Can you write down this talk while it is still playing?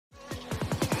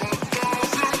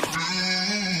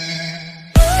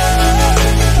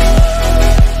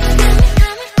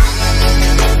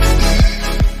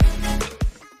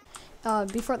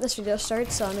before this video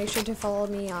starts, make sure to follow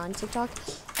me on TikTok.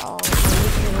 My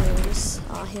username is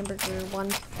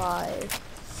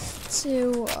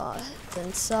hamburger152.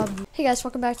 Then sub. Hey guys,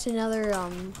 welcome back to another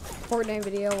Fortnite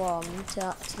video.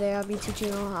 Today I'll be teaching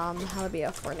you how to be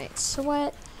a Fortnite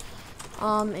sweat,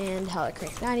 and how to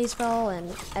create 90s spell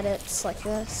and edits like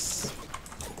this.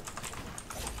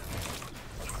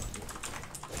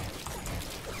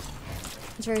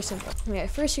 It's very simple. Okay,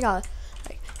 first you gotta.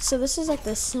 So this is like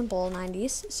the simple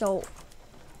 90s. So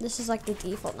this is like the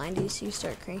default 90s. You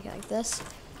start cranking like this.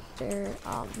 Stare,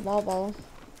 wall,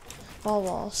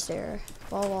 stare,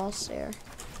 wall, stare.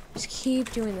 Just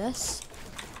keep doing this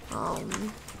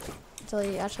until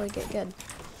you actually get good.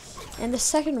 And the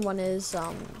second one is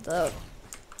the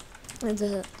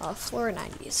floor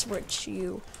 90s, which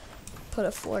you put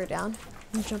a floor down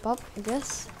and jump up like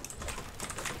this.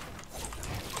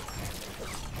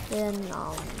 Then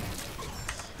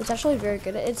it's actually very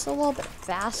good. It's a little bit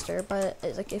faster, but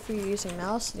it's like if you're using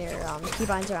mouse and your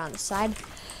keybinds are on the side,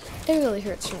 it really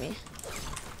hurts for me.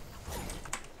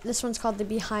 This one's called the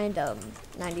behind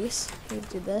 90s. You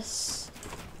do this.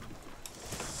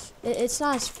 It's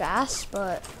not as fast,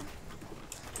 but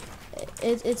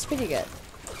it's pretty good.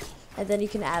 And then you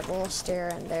can add a little stair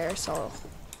in there, so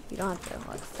you don't have to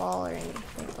like fall or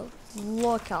anything. But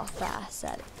look how fast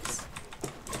that is.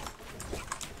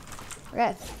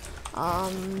 Okay.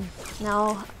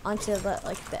 Now onto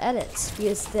the edits,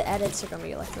 because the edits are gonna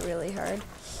be like really hard.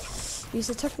 Because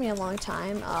it took me a long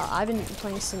time. I've been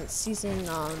playing since season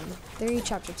 3,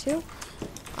 chapter 2.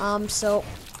 So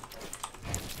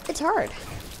it's hard.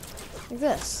 Like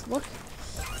this. Look.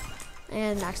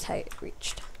 And max height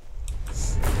reached.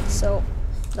 So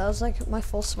that was like my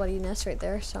full sweatiness right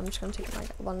there. So I'm just gonna take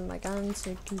one of my guns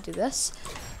and you can do this.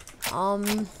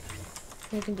 You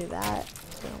can do that.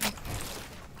 So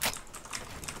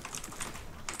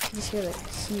you just hear the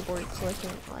keyboard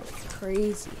clicking like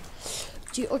crazy.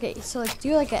 Okay, so like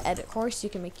do like an edit course. You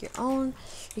can make your own.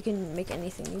 You can make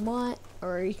anything you want,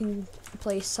 or you can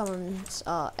play someone's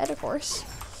edit course.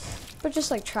 But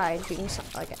just like try doing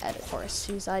something like an edit course,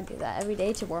 because I do that every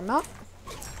day to warm up.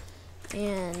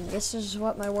 And this is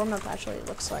what my warm up actually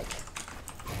looks like.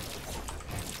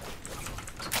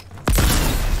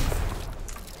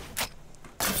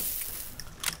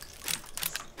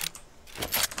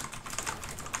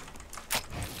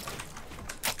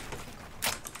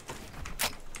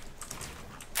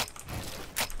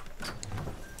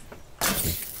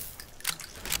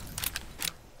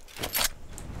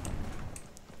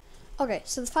 Okay,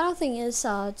 so the final thing is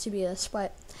to be a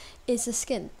sweat is the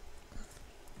skin.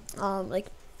 The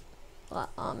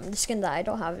skin that I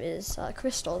don't have is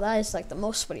crystal. That is like the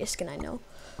most sweatiest skin I know.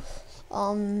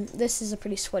 This is a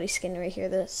pretty sweaty skin right here,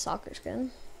 the soccer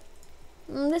skin.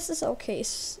 This is okay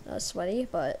sweaty,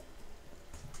 but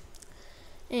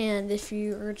and if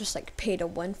you're just like pay to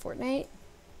win Fortnite,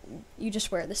 you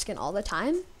just wear the skin all the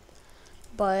time.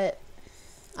 But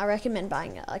I recommend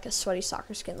buying like a sweaty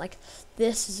soccer skin. Like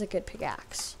this is a good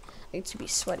pickaxe. Like to be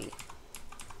sweaty.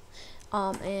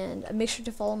 And make sure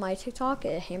to follow my TikTok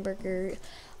at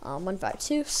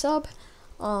hamburger152 sub.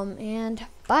 And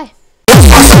bye.